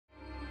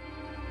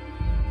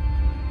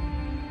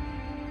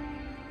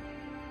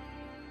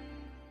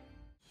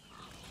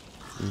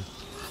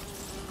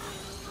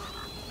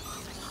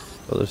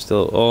Oh, there's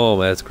still. Oh,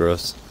 that's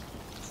gross.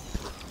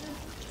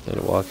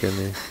 Gotta walk in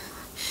there.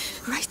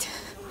 Right.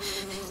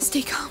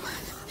 Stay calm.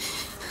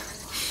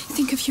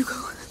 Think of Hugo.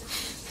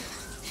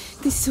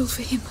 This is all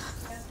for him.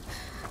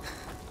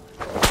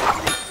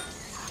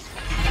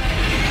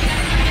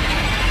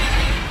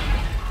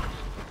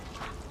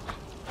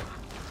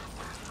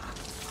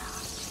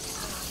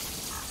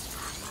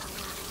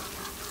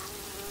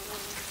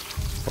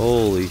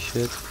 Holy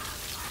shit.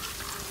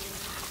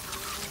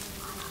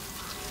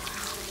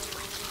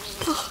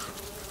 Oh,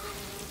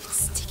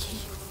 sticky.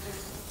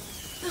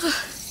 Ugh.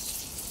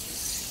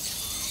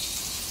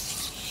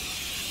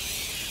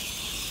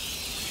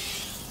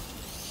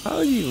 How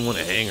would you even want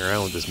to hang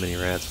around with this many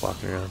rats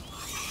walking around?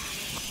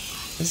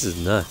 This is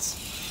nuts.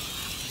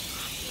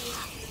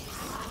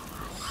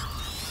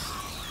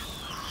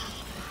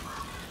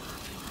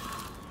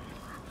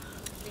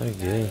 I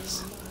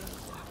guess.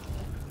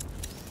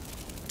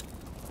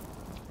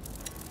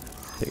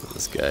 Take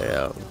this guy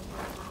out.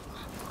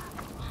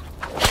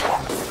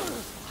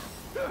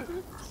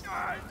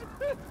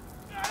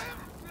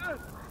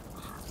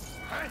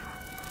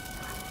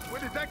 Where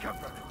did that come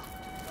from?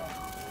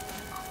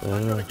 I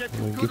don't know. I'm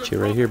gonna get you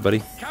right here,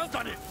 buddy. Count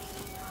on it.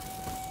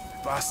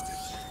 Bastard.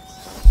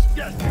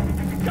 Yes,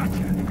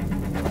 gotcha.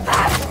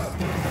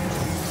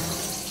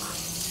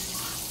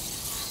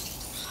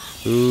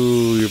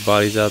 Ooh, your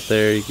body's out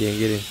there. You can't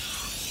get him.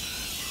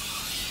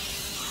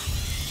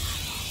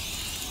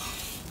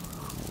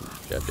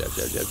 Jab, jab,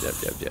 jab, jab, jab,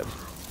 jab, jab.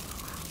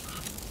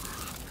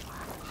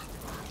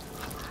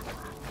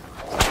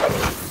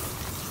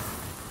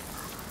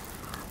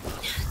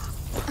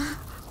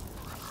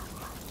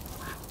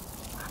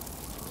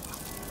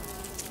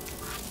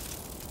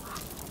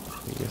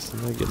 I guess I'm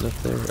not getting up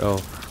there.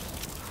 Oh.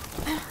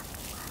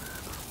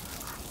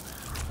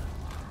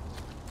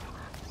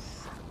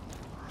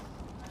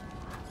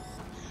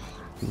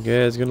 You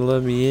guys gonna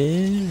let me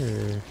in,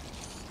 or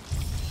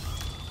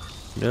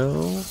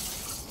no?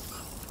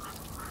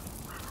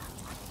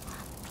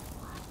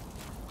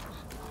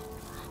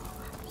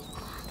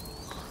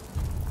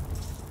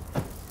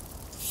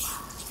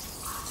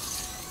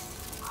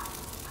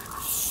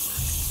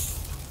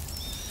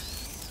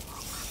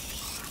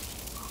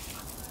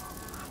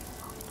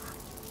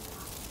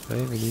 Do I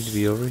even need to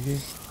be over here?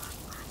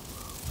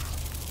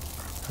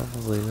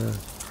 Probably not.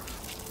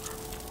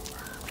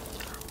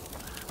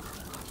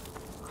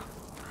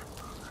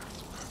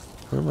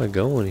 Where am I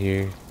going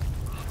here?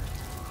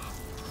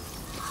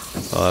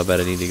 Oh, I bet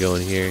I need to go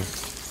in here.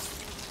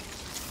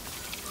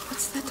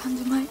 What's that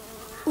under my...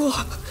 Whoa.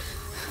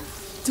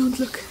 Don't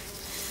look.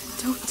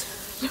 Don't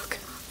look.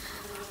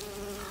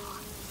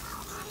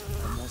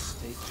 I must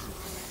stay true.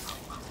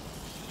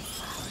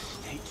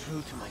 Stay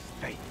true to my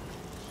faith.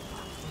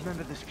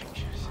 Remember the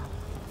scriptures.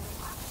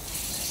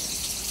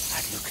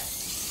 I'd look.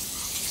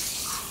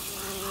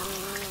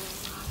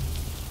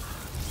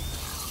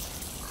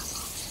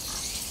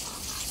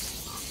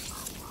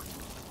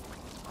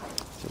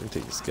 So let me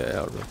take this guy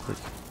out real quick.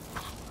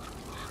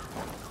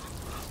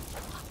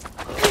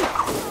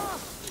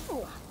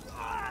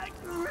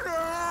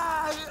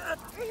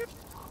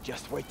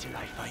 Just wait till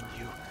I find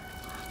you.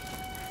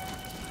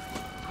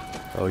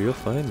 Oh, you'll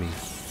find me.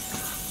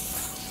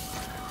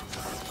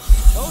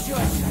 Told you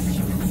I'd catch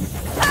you.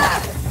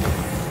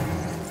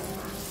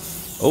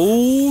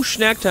 Oh,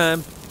 snack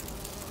time.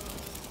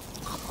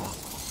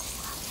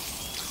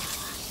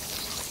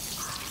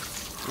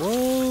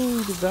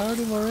 Whoa, devoured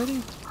him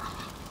already?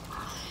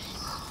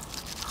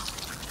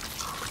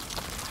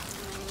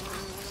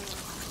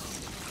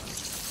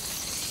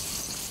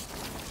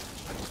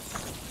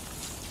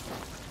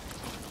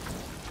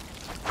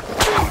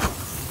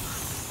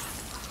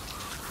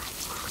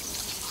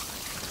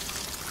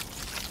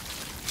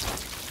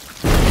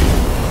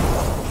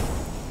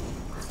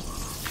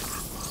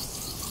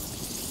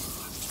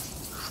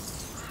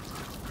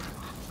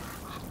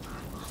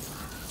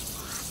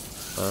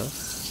 Huh?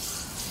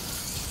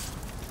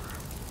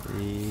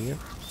 Yep.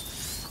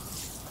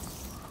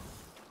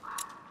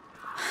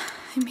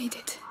 I made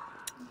it.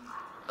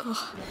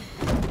 Oh,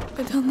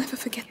 but I'll never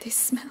forget this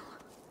smell.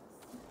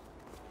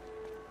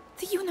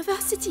 The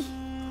university.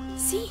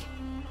 See?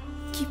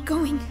 Keep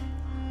going.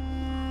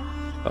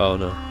 Oh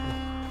no.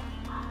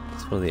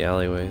 It's one of the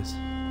alleyways.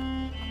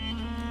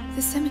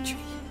 The cemetery.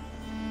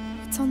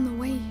 It's on the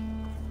way.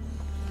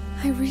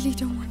 I really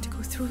don't want to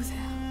go through there.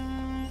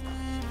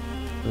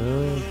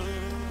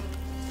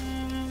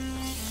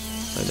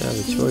 I have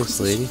a The choice,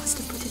 lady. Inquisition must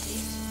have put it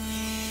here.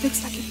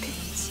 Looks like it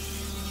fits.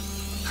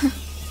 Huh,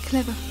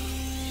 clever.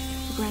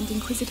 The Grand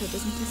Inquisitor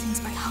doesn't do things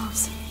by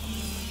halves.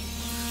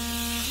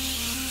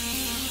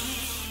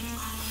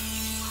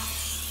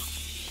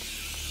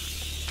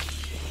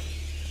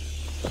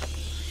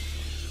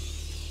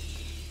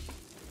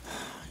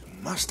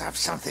 Must have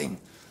something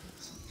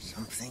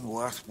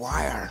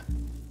worthwhile.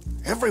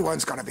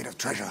 Everyone's got a bit of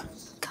treasure.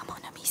 Come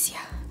on, Amicia.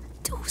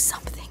 Do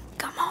something.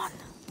 Come on.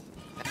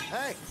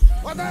 Hey,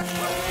 what the?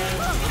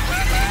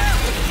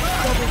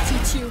 God will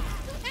teach you.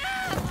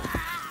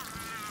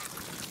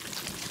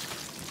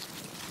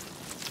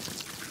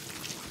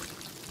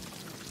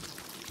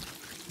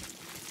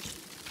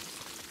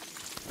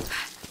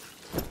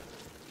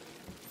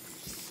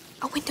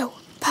 window.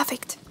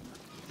 Perfect.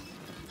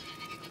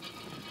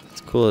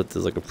 It's cool that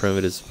there's like a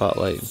primitive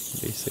spotlight,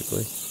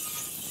 basically.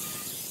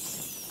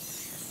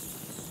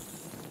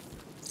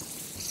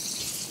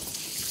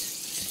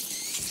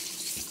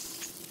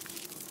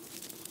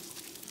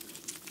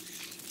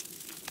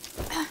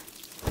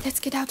 Let's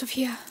get out of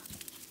here.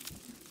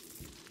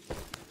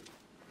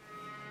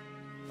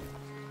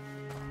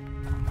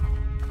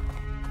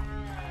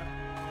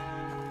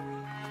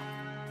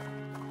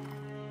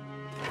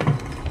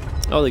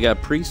 Oh, they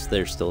got priests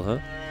there still, huh?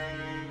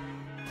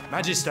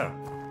 Magister,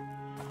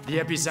 the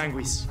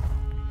Episanguis.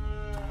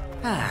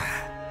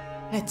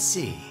 Let's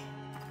see.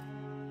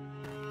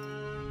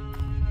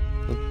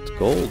 It's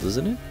gold,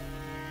 isn't it?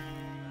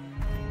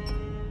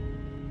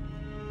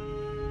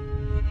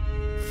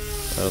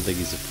 I don't think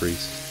he's a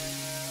priest.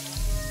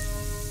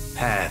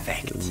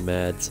 Perfect. A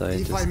mad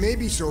scientist. If I may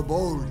be so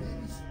bold,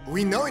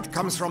 we know it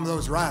comes from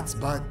those rats,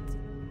 but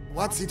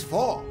what's it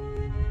for?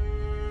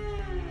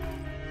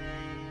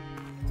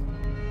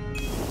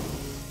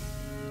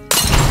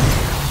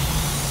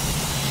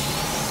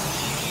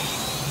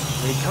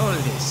 We call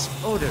this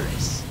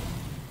odorous.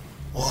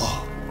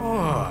 Whoa.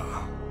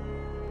 Oh.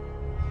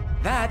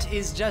 That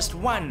is just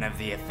one of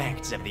the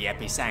effects of the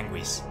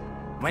Episanguis,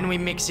 when we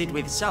mix it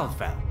with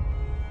sulfur.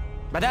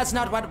 But that's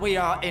not what we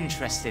are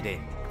interested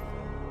in.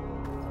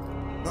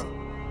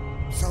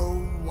 So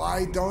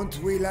why don't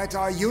we let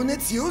our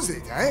units use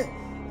it, eh?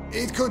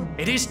 It could...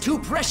 It is too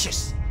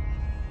precious.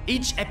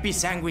 Each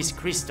Episanguis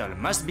crystal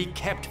must be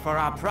kept for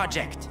our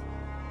project.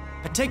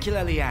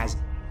 Particularly as,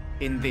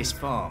 in this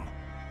form,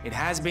 it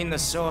has been the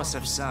source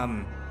of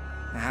some,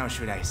 how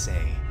should I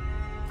say,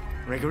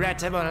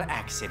 regrettable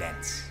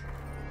accidents.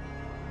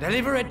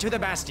 Deliver it to the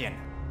Bastion.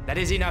 That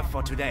is enough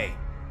for today.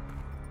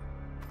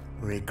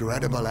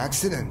 Regrettable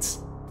accidents?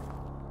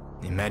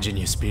 Imagine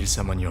you spill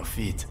some on your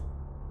feet.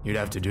 You'd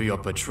have to do your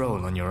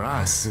patrol on your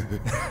ass.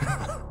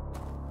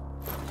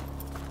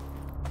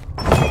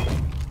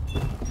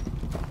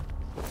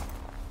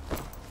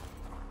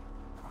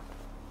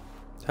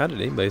 How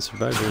did anybody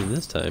survive during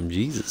this time?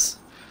 Jesus.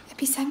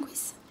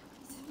 Episanguis?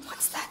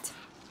 What's that?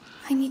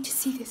 I need to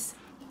see this.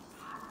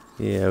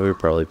 Yeah, we were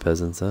probably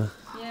peasants, huh?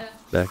 Yeah,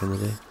 Back in the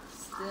day.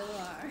 still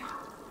are.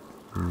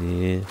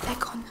 Yeah. They're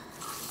gone.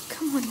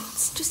 Come on,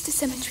 it's just a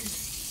cemetery.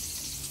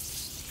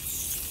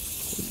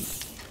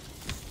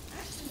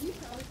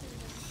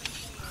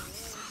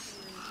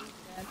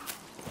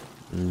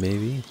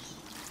 Maybe.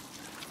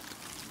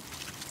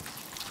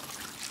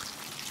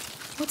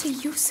 What are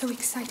you so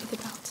excited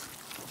about?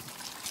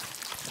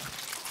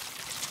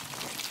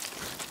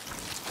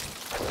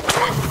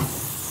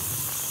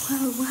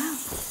 Well, well.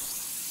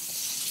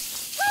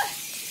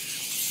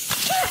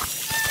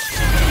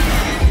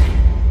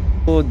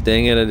 Oh,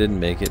 dang it, I didn't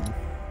make it.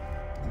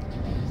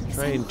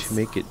 Trying to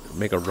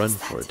make a run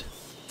for it.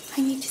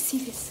 I need to see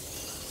this.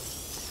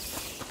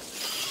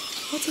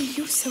 What are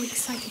you so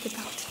excited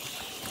about?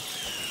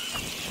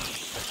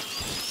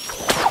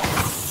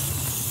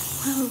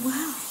 Well,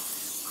 well.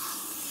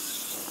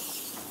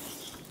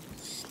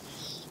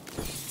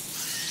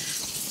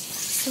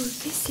 So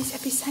this is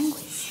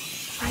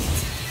Episanguis, right?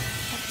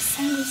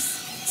 Episanguis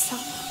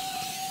sulfur.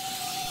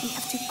 We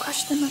have to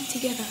crush them up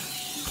together.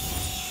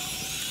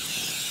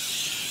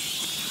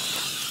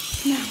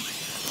 Now,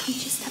 we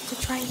just have to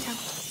try it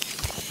out.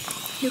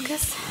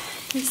 Lucas,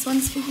 this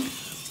one's for you.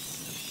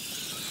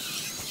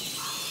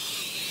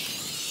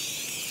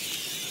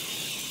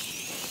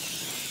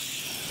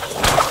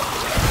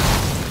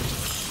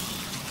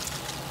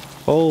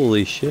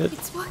 Holy shit.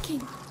 It's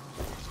working.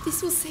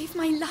 This will save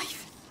my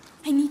life.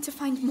 I need to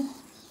find more.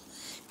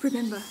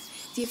 Remember,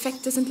 the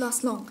effect doesn't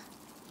last long.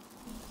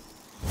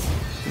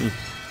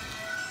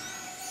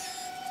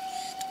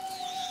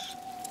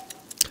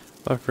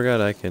 I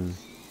forgot I can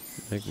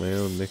make my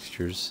own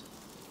mixtures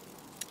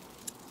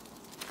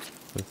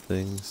of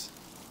things.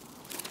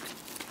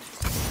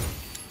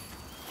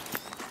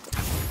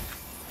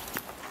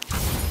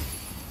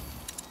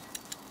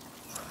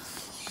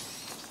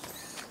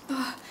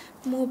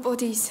 More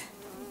bodies.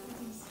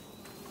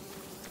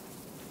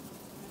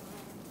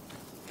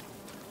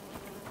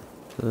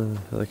 I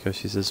like how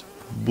she says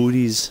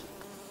booties.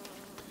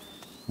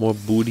 More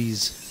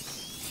booties.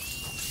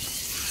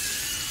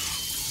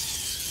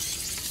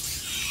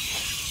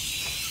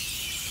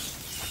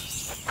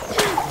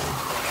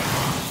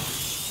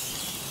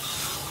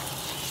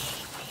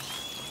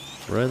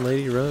 Run,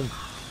 lady, run.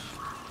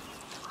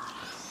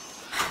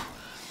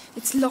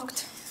 It's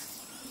locked.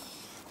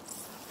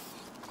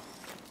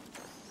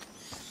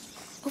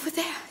 Over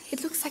there.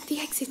 It looks like the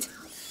exit.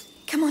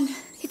 Come on.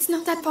 It's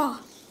not that far.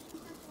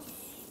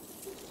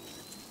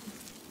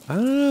 I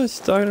don't know, she's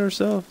talking to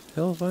herself.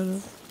 Hell if I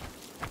know.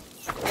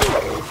 I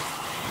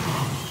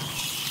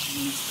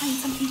must find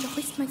something to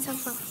hoist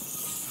myself up.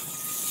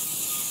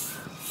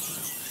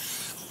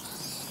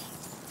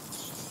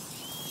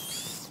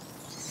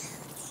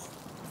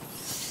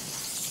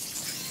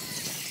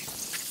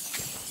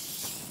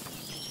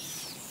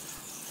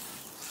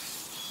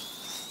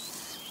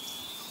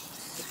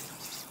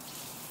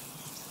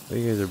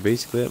 You guys are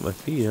basically at my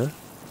feet, huh?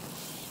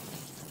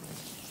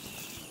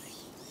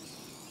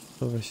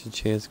 know if I should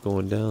chance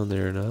going down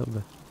there or not,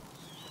 but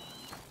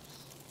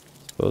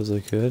suppose I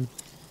could.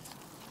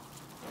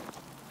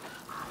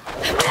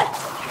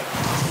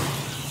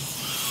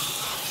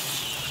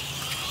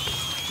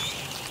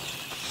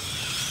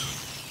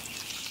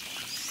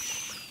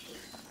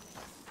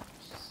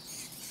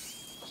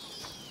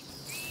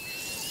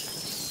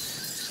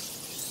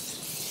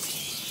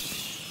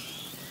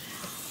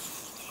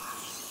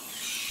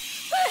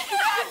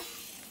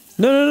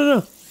 No, no, no,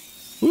 no.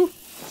 Woo.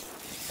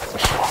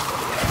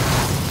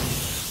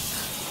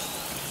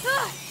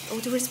 Oh,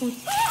 the wrist won't.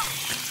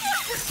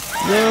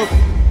 Nope.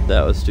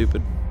 That was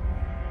stupid.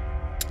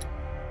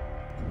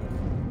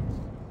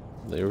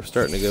 They were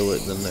starting to go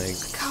with it, and then they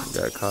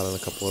got caught on a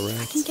couple of I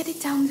rats. can get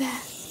it down there.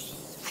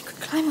 I could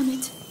climb on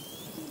it.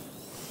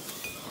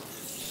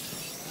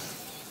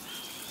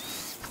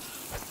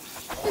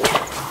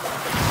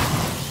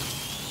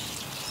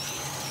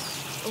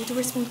 Oh, the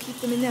wrist won't keep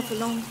them in there for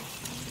long.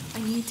 I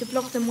need to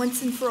block them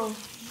once and for all.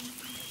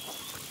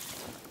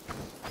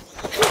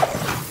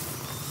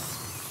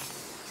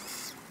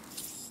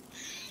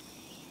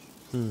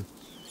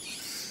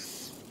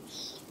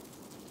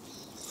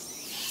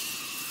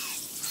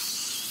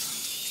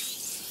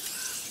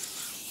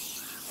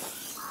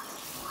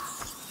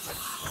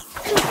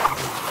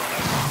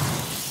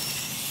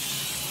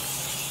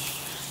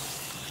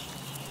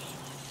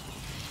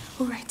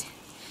 All right.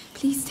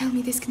 Please tell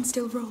me this can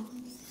still roll.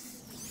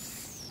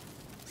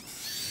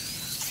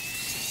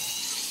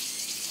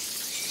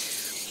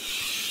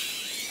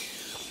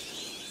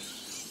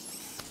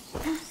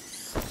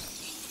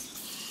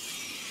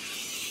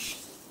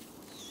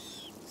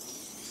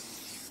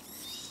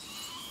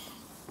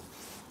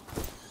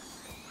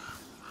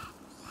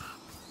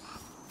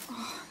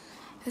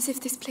 As if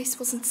this place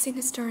wasn't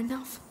sinister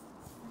enough.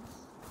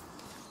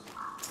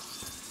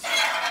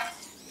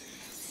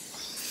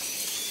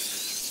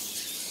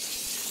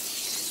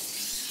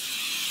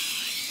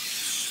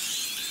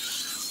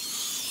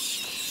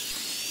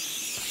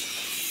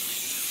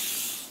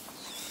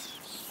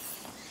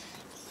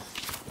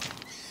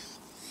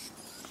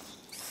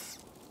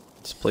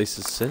 This place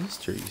is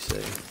sinister, you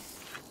say?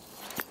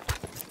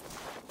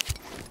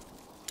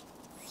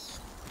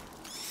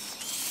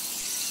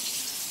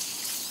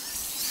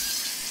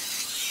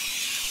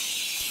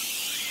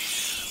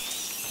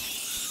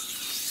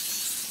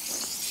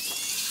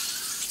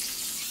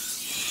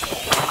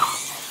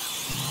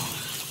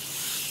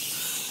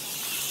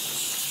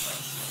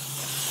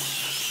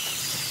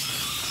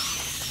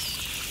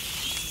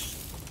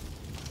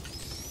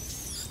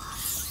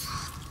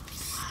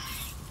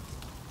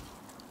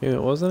 Yeah,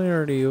 wasn't I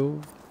already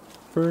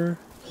over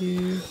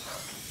here?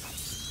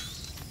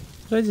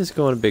 Did I just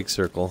go in a big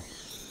circle?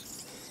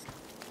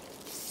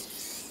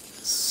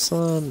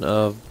 Son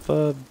of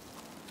a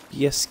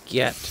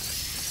biscuit.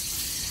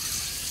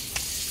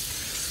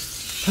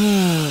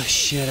 Oh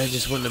shit, I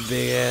just went in a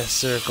big ass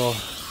circle.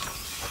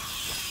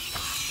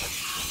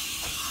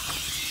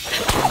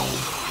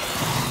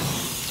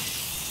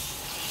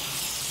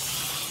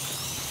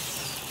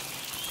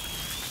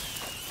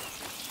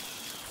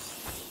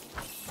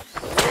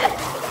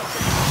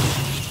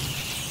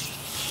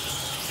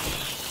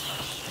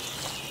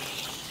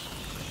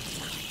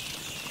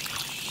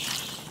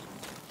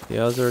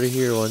 Yeah, I was already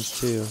here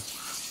once too.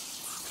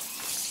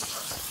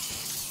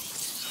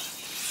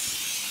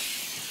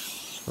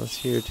 I was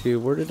here too.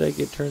 Where did I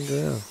get turned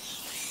around?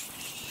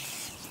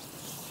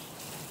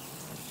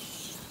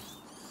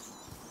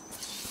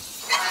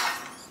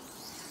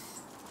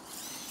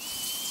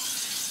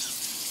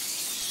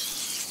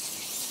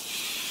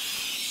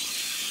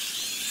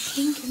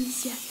 Think,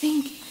 Alicia,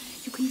 think.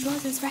 You can draw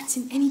those rats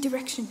in any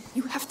direction.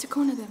 You have to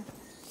corner them.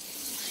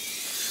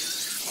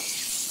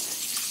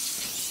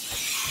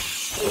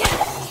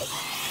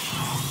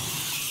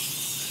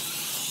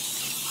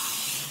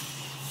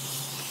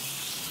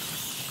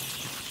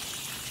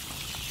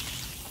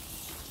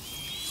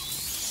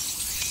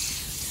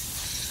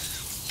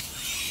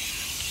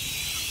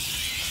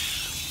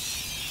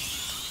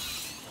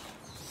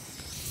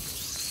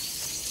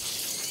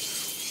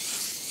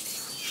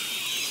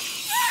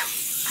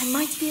 I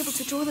might be able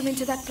to draw them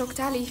into that blocked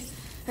alley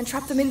and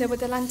trap them in there with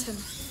the lantern.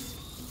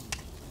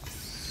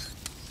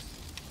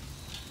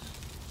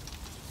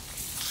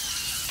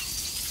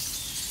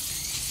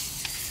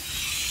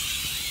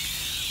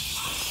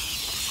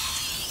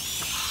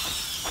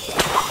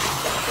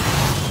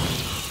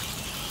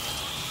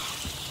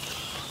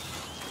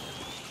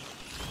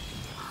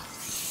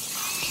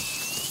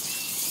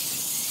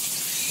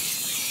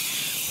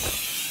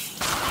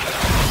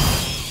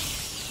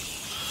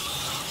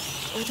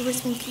 The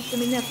wrist won't keep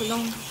them in there for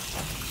long.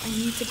 I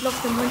need to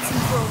block them once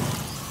and for all.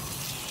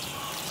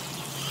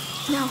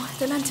 Now,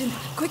 the lantern,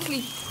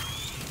 quickly!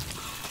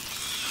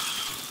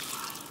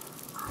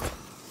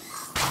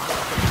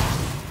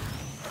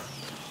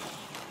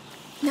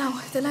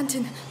 Now, the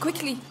lantern,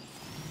 quickly!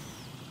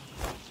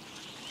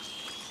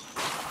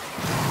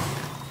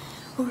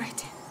 All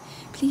right.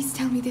 Please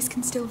tell me this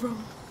can still roll.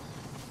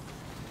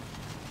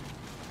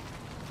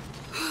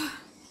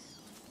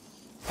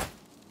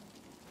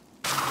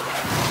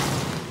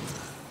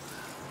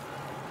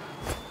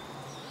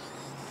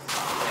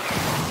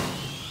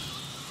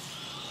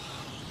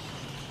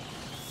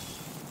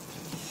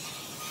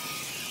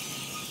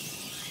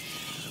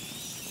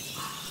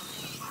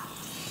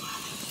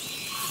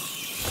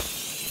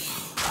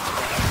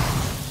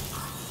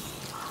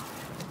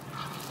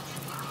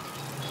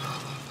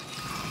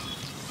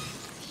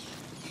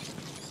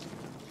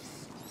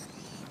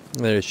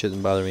 It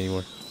shouldn't bother me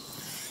anymore.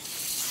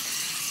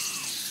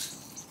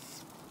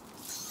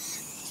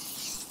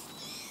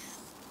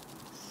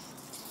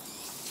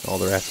 All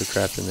the rats are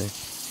trapped in there.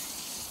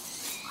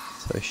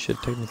 So I should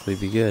technically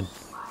be good.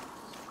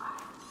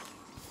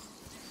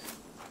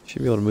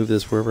 Should be able to move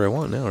this wherever I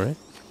want now, right?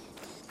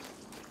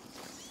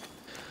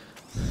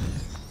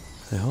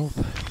 I hope.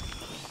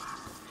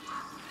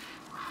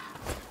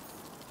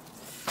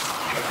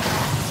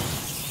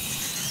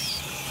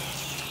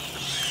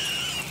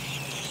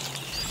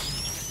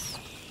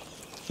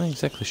 I'm not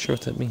exactly sure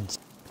what that means.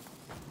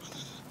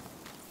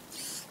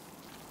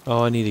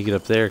 Oh, I need to get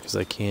up there because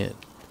I can't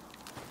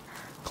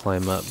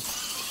climb up.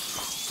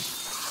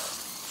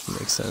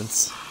 Makes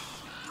sense.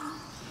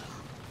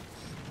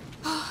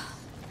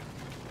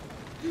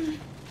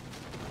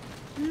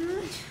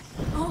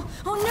 Oh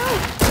no!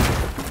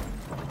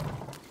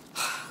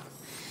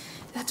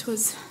 That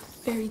was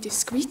very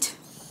discreet.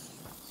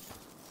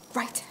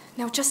 Right,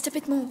 now just a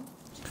bit more.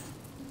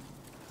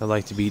 I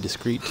like to be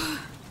discreet.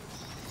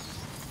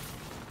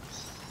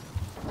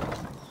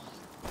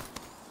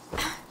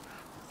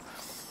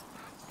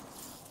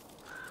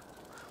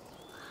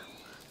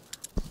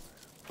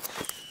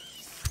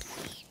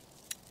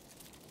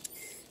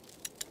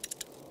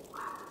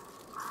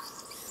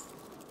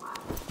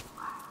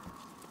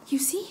 You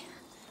see?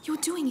 You're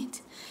doing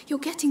it. You're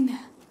getting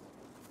there.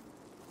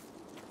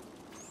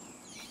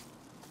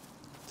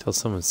 Till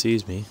someone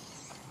sees me.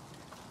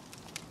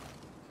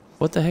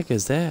 What the heck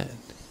is that?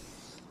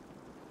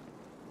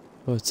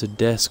 Oh, it's a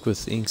desk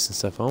with inks and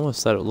stuff. I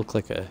almost thought it looked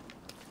like a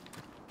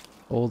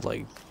old,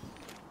 like,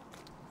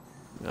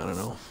 I don't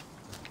know,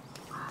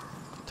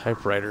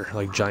 typewriter,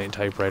 like giant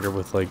typewriter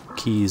with like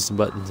keys and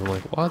buttons. I'm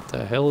like, what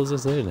the hell is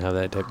this? They didn't have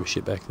that type of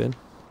shit back then.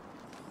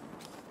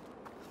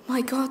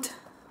 My God,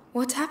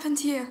 what happened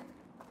here?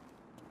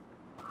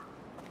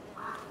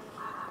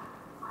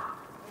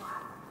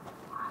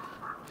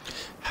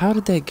 How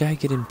did that guy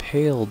get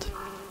impaled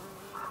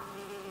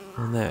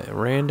on that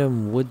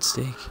random wood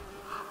stake?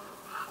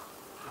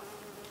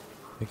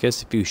 I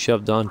guess if you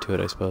shoved onto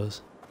it, I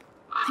suppose.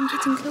 I'm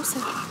getting closer.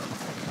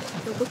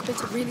 Your book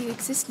better really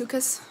exist,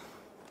 Lucas.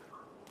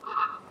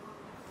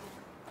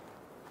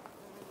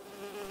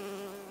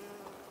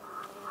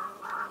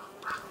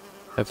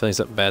 I have a feeling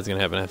something bad's gonna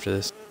happen after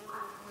this.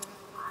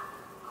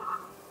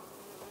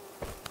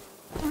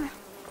 Oh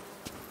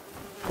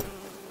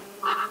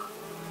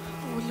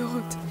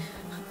Lord,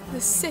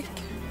 the sick.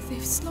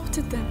 They've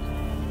slaughtered them.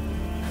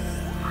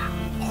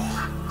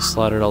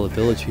 Slaughtered all the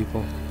village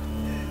people.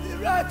 The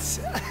rats!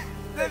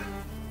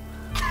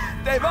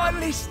 They've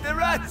unleashed the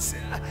rats!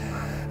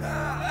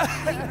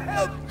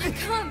 Help me! I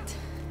can't.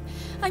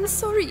 I'm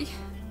sorry.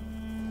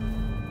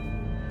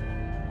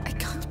 I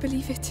can't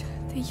believe it.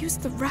 They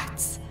used the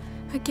rats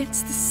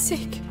against the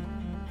sick.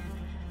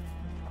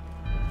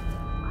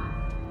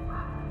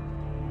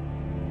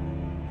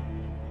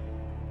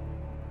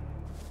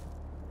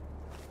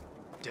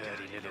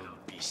 Dirty little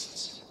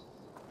beasts.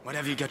 What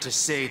have you got to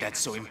say that's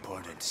so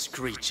important,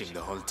 screeching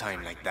the whole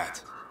time like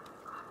that?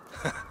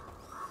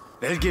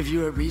 They'll give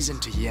you a reason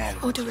to yell.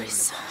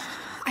 Odorous.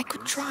 I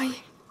could try.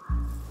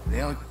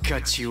 They'll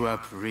cut you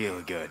up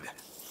real good.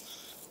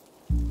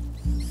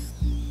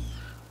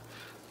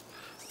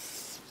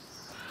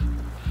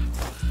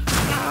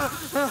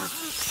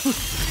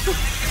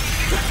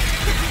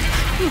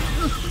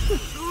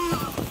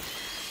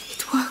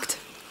 It worked.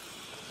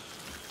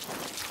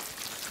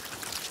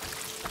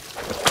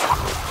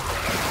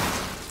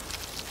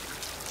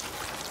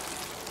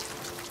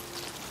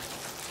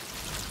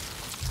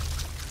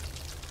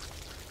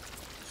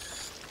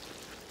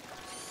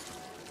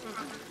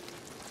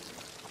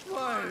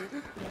 Why?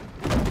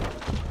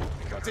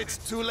 Because it's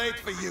too late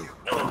for you.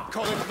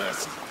 Call it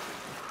mercy.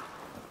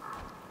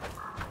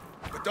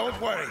 But don't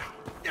worry.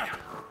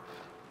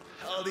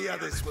 All the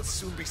others will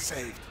soon be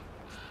saved.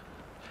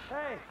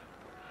 Hey!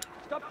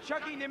 Stop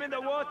chucking them in the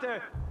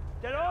water!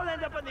 They'll all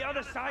end up on the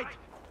other side!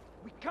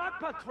 We can't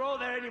patrol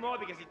there anymore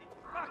because it...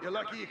 You're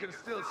lucky you can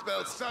still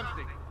smell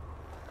something.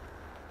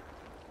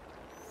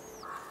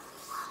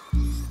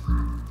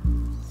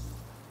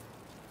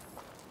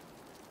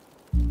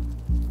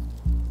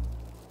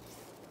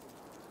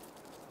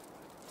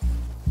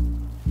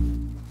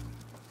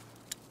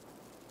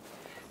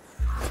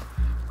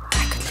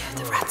 I could tear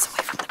the rats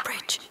away from the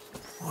bridge.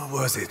 What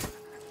was it?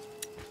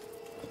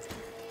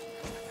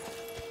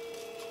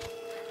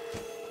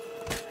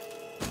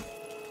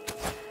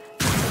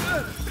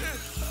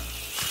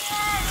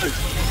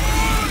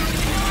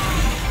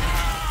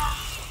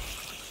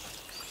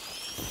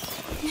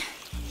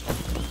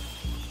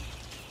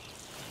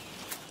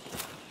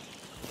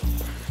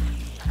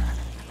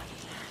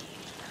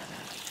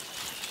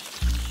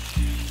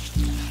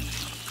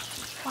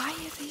 Why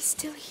are they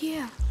still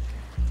here?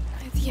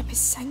 The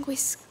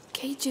Episanguis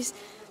cages.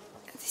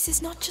 This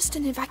is not just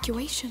an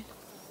evacuation.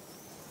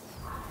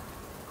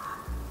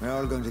 We're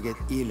all going to get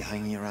ill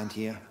hanging around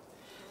here.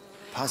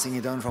 Passing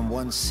it on from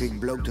one sick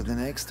bloke to the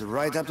next,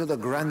 right up to the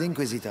Grand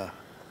Inquisitor.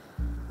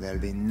 There'll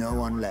be no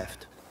one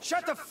left.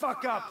 Shut the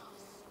fuck up!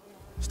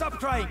 Stop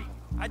crying!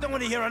 I don't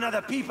want to hear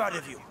another peep out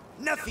of you.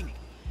 Nothing!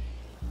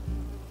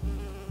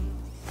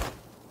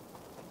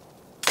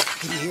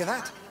 Can you hear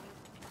that?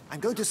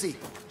 I'm going to see.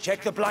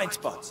 Check the blind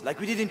spots,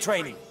 like we did in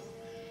training.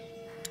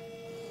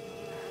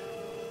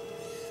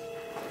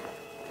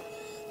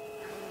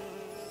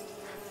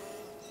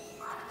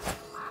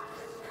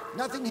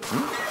 Nothing.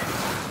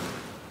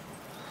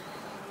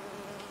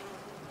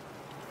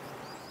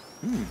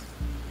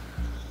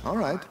 All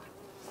right.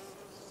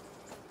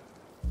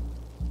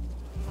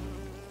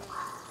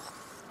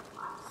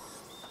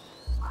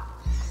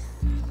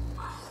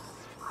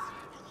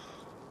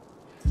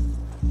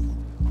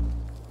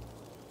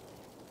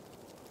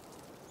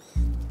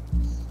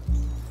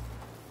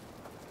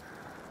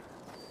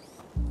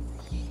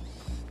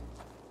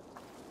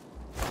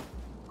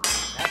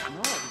 That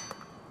noise.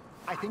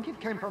 I think it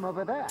came from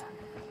over there.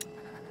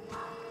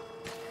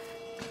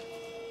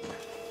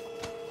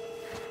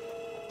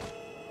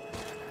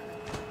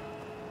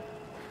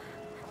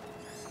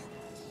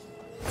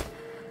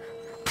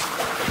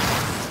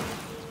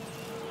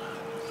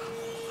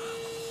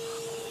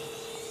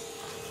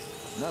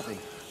 Nothing.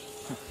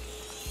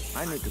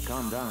 I need to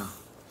calm down.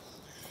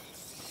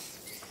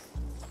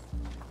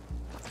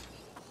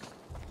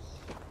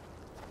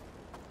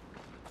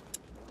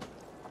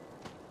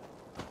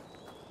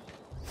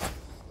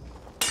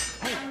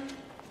 Hey,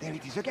 there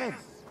it is again.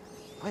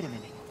 Wait a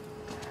minute.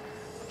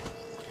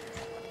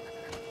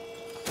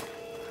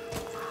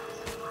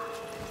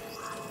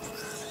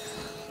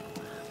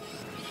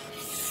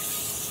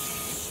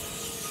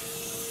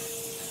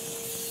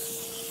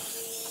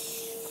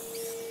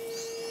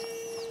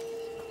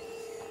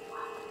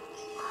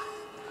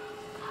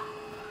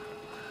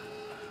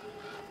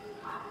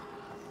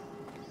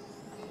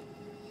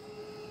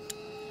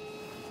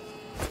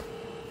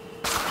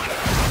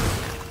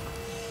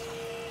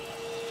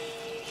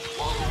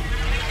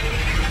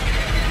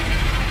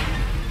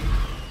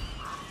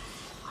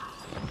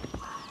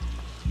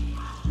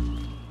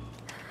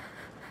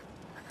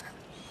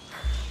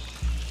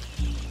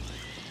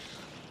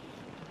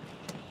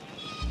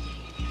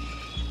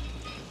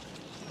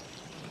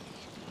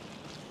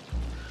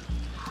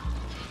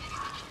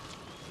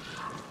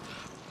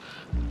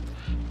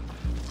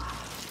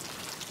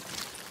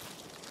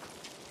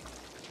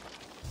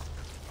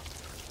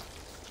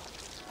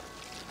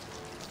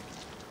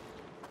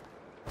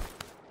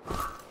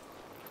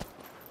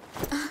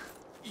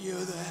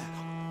 You there?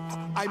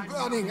 I'm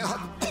burning up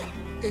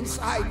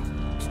inside.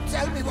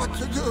 Tell me what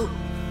to do.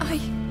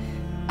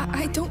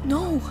 I don't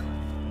know.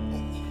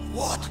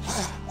 What?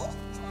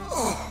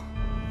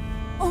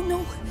 Oh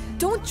no,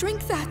 don't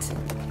drink that.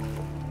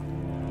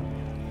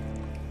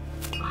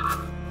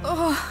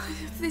 Oh,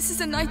 this is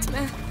a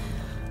nightmare.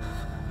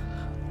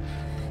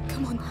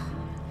 Come on,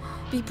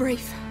 be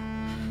brave.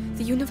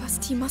 The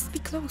university must be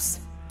close.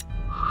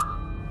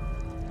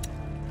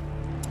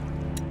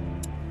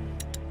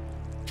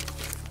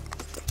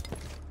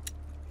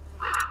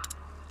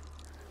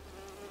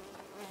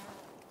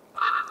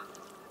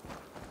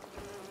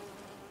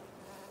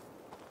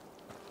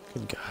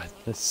 Good God,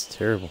 that's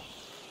terrible.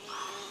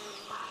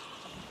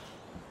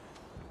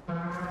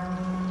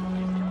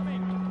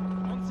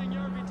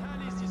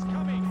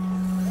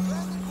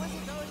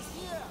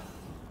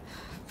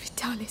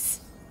 Vitalis,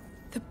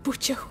 the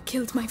butcher who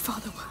killed my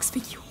father works for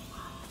you.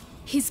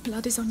 His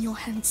blood is on your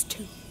hands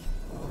too.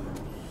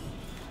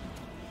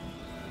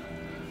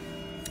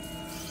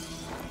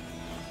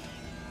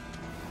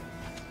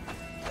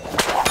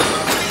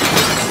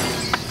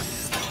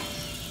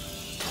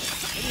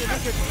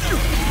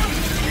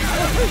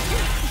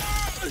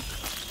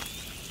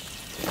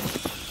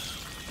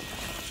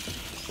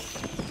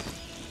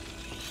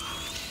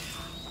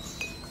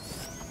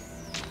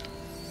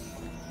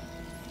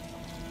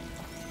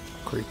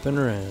 Creeping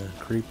around,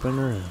 creeping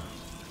around.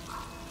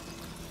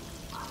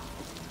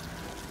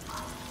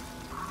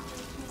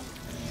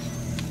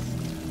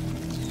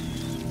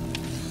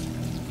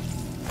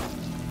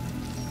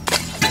 I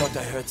thought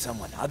I heard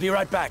someone. I'll be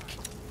right back.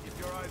 Keep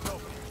your eyes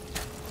open.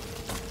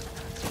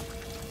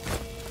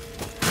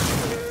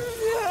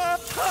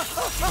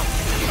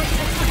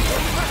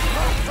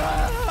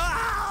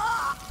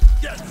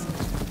 Yes!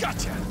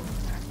 Gotcha!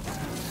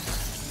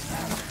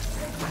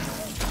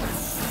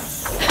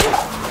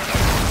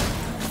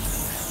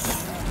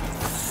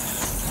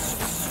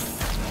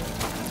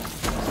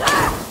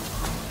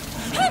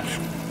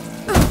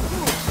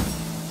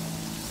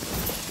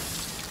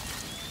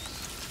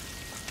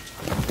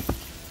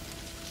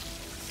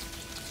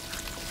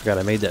 Forgot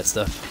I made that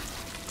stuff.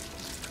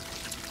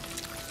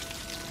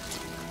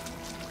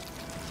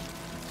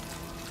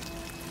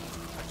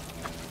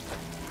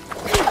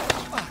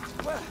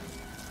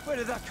 Where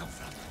did that come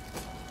from?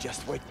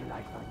 Just wait till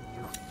I find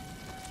you.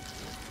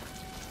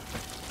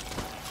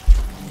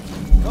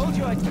 Told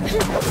you I'd...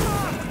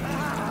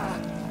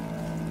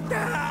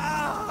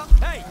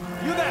 Hey,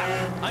 you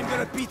there! I'm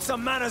gonna beat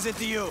some manners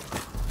into you!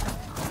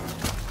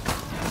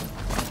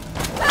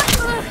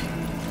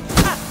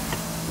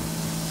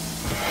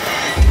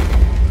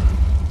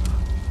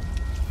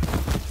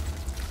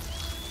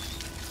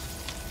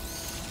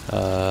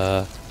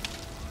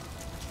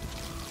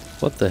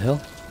 What the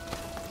hell?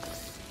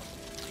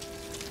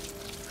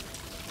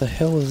 The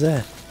hell is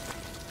that?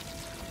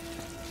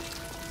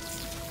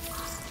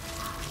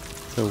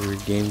 A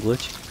weird game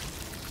glitch.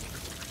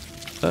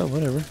 Oh,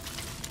 whatever.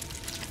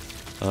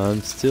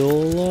 I'm still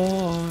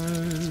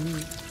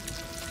alive.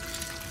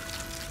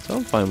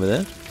 I'm fine with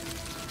that.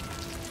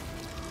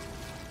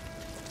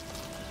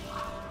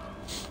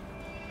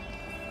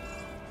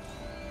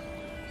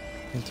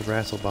 I think the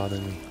rats will bother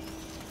me.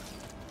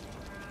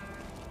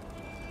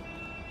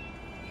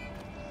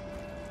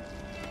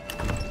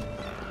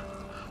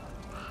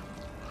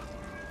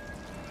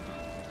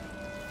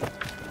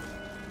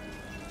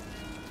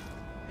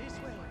 This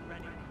way,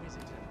 Grand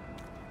Inquisitor.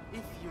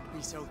 If you'd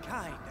be so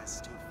kind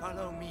as to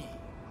follow me.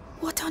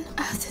 What on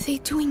earth are they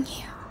doing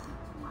here?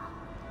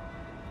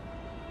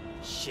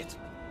 Shit.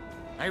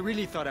 I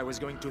really thought I was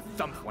going to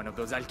thump one of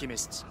those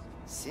alchemists.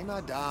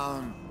 Simmer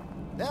down.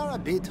 They're a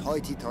bit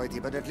hoity-toity,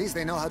 but at least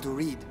they know how to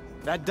read.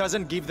 That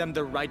doesn't give them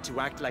the right to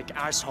act like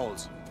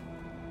assholes.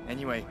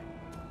 Anyway,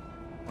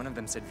 one of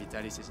them said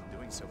Vitalis isn't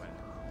doing so well.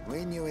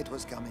 We knew it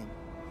was coming.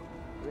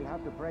 We'll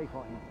have to pray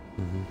for him.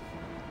 Mm-hmm.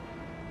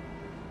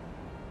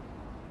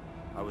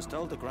 I was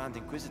told the Grand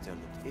Inquisitor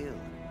looked ill.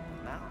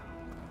 Now?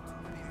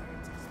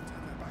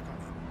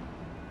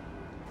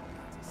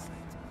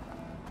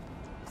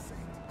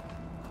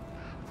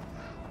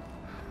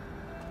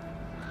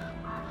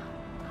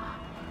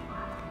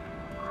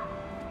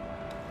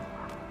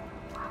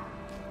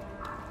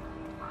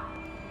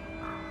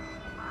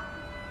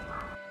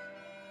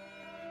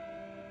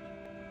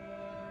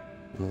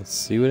 Let's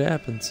see what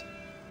happens.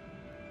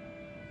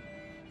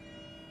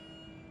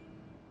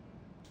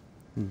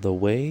 The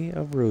Way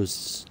of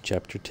Roses,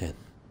 Chapter 10.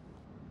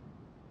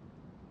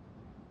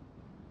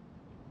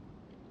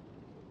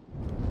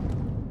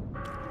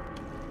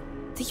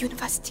 The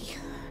university.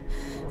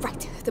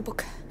 Right, the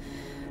book.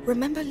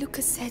 Remember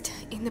Lucas said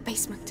in the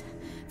basement,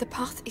 the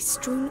path is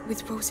strewn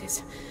with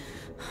roses.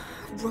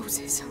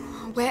 Roses.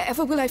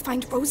 Wherever will I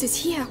find roses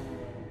here?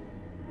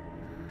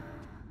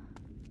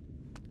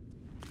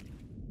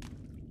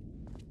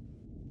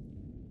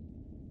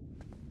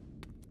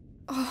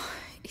 Oh,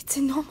 it's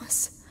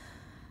enormous.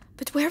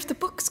 But where have the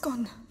books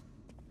gone?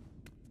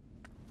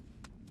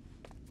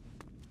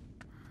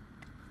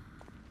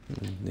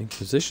 The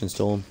Inquisition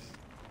stole them.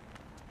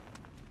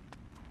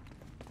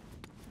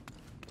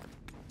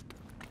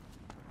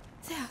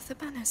 There, the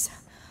banners.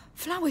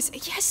 Flowers.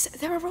 Yes,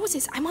 there are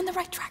roses. I'm on the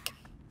right track.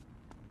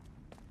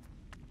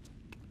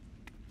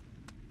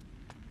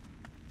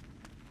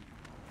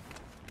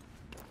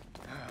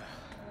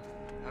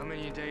 How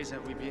many days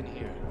have we been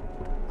here?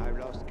 I've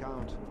lost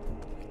count.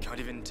 Can't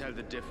even tell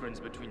the difference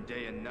between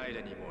day and night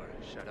anymore.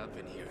 Shut up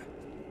in here.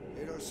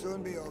 It'll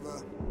soon be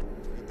over.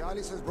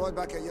 Vitalis has brought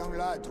back a young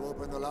lad to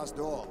open the last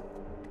door.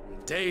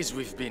 Days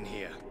we've been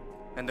here.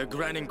 And the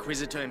Grand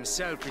Inquisitor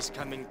himself is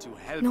coming to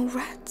help. No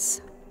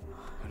rats.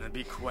 Gonna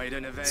be quite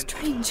an event.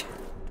 Strange.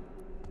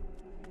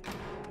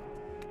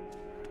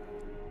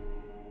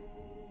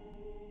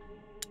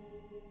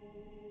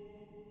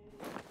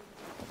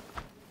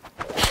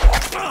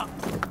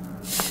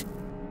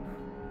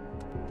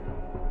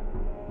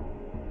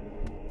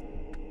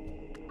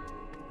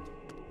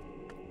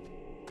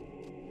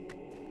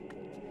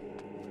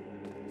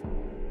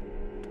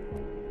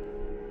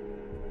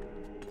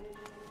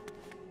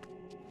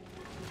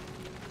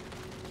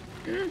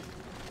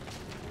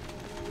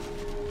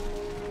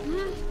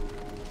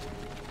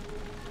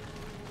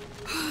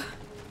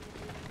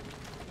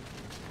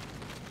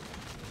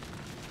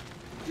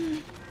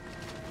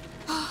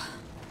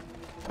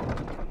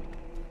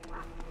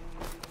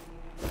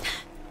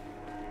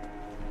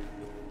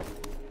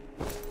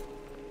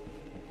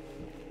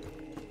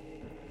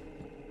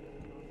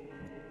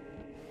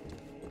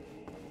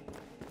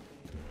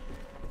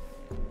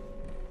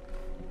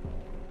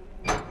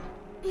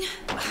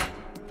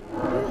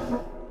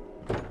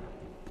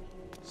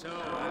 So,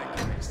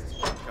 alchemist,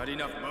 got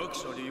enough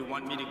books, or do you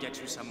want me to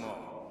get you some more?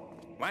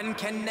 One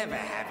can never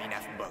have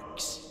enough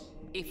books,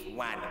 if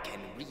one can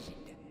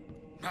read.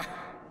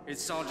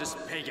 It's all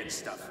just pagan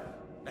stuff.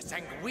 The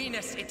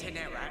Sanguinis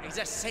Itinera is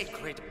a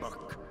sacred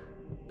book.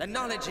 The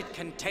knowledge it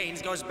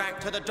contains goes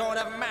back to the dawn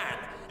of man,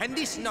 and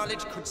this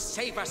knowledge could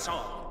save us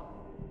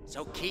all.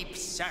 So keep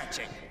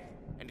searching,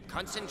 and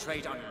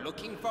concentrate on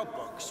looking for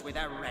books with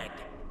a red.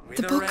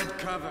 The book,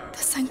 the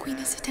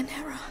Sanguinis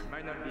Itinera.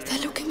 They're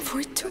looking for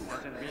it too.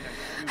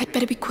 I'd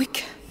better be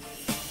quick.